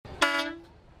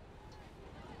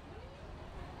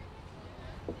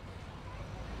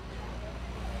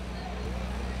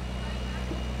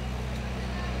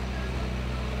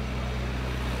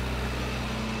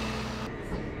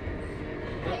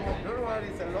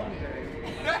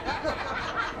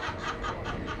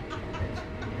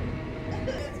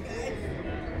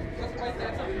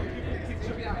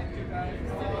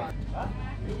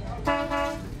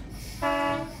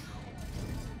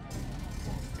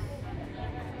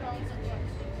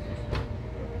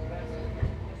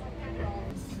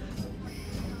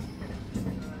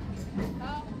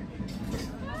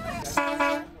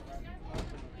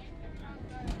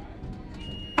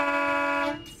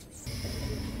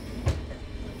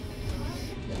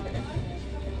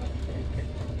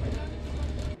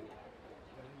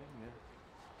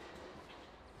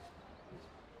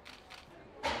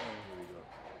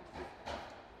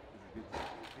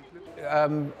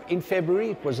in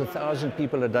February it was 1,000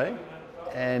 people a day,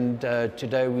 and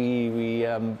today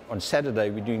on Saturday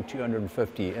we're doing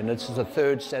 250, and this is the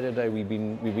third Saturday we've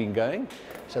been going,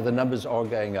 so the numbers are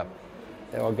going up.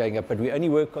 They are going up, but we only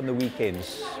work on the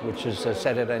weekends, which is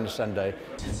Saturday and Sunday.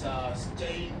 It's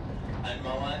Stein and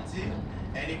Mawanti.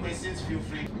 Any questions, feel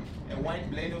free. A white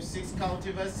blend of 6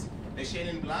 cultivars, the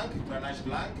Chenin Blanc, Grenache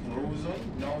Blanc, Rousson,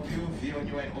 Nouvelle,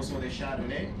 Viognier, and also the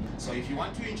Chardonnay. So if you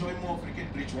want to enjoy more of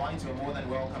Ricket Bridge wines, you're more than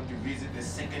welcome to visit the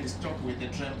second stop with the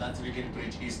tram, that's Ricket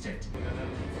Bridge Estate.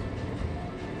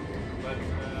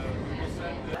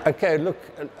 Okay, look,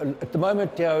 at the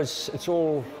moment, yeah, it's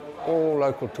all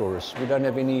local tourists. We don't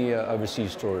have any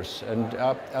overseas tourists, and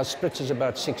our split is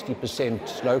about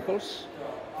 60% locals,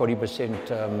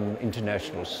 40%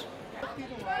 internationals.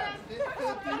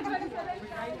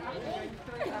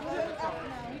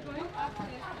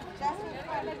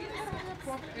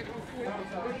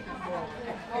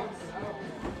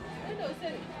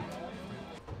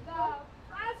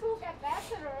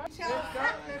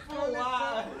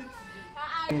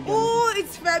 Oh,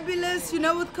 it's fabulous. You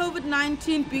know, with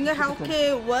COVID-19, being a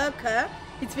healthcare worker,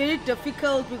 it's very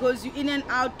difficult because you're in and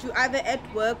out to either at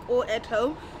work or at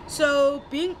home. So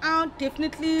being out,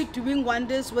 definitely doing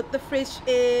wonders with the fresh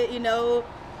air, you know,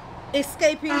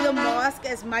 escaping the mask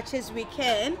as much as we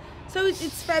can. So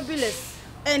it's fabulous.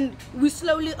 And we're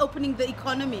slowly opening the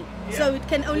economy. Yeah. So it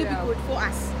can only be good for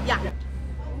us. Yeah.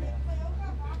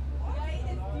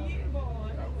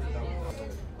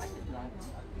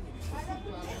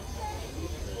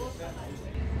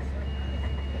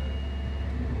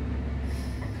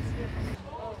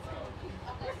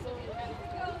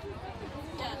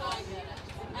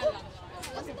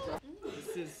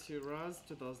 This is Shiraz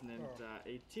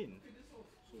 2018.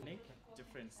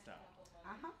 Different style.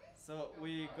 So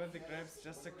we got the grapes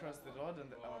just across the road on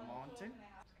our mountain.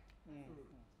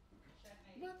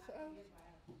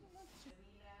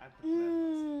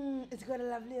 It's got a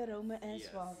lovely aroma as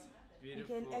well. You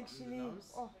can actually,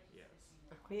 nose. oh, Yes.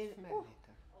 oh,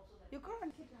 you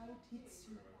can't get how it hits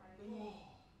you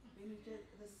when you get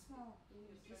the smell.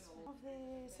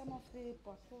 Some of the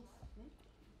bottles.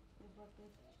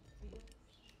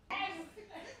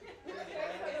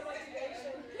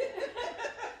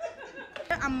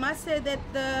 I must say that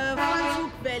the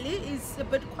Franschhoek Valley is a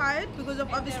bit quiet because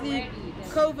of obviously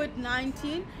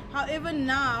COVID-19. However,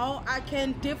 now I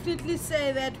can definitely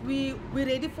say that we're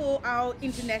ready for our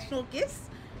international guests,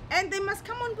 and they must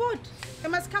come on board. They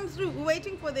must come through. We're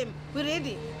waiting for them. We're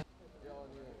ready.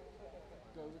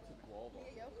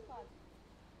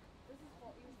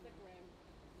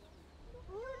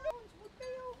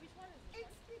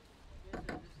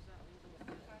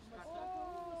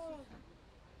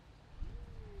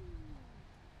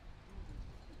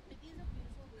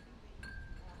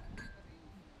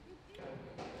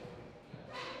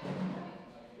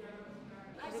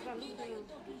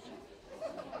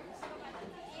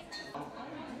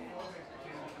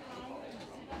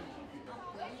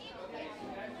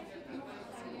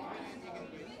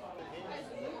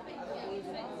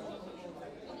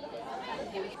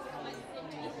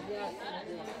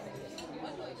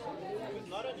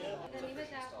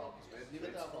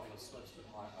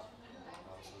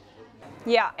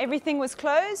 Yeah, everything was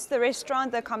closed, the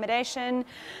restaurant, the accommodation,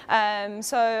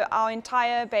 so our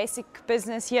entire basic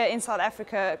business here in South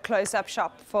Africa closed up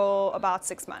shop for about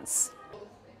 6 months.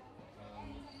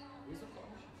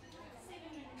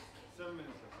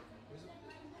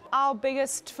 Our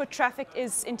biggest foot traffic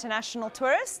is international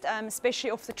tourists,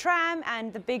 especially off the tram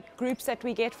and the big groups that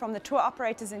we get from the tour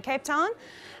operators in Cape Town.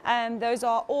 Those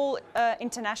are all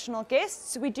international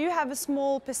guests. We do have a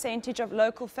small percentage of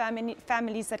local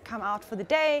families that come out for the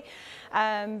day,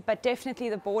 but definitely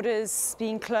the borders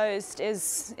being closed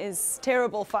is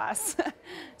terrible for us,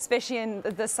 especially in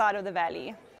this side of the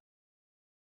valley.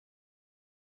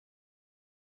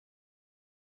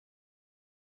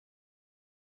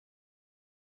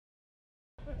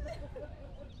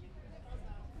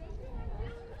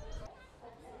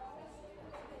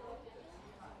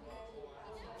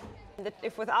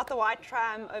 If without the white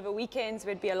tram over weekends,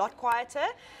 we'd be a lot quieter.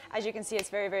 As you can see, it's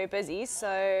very, very busy.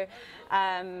 So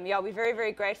yeah, we're very,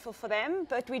 very grateful for them.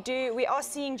 But we are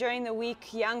seeing during the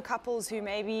week young couples who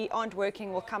maybe aren't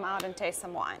working will come out and taste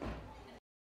some wine.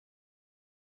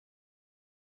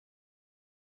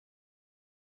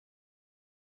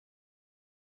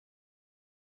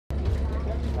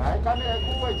 Come here,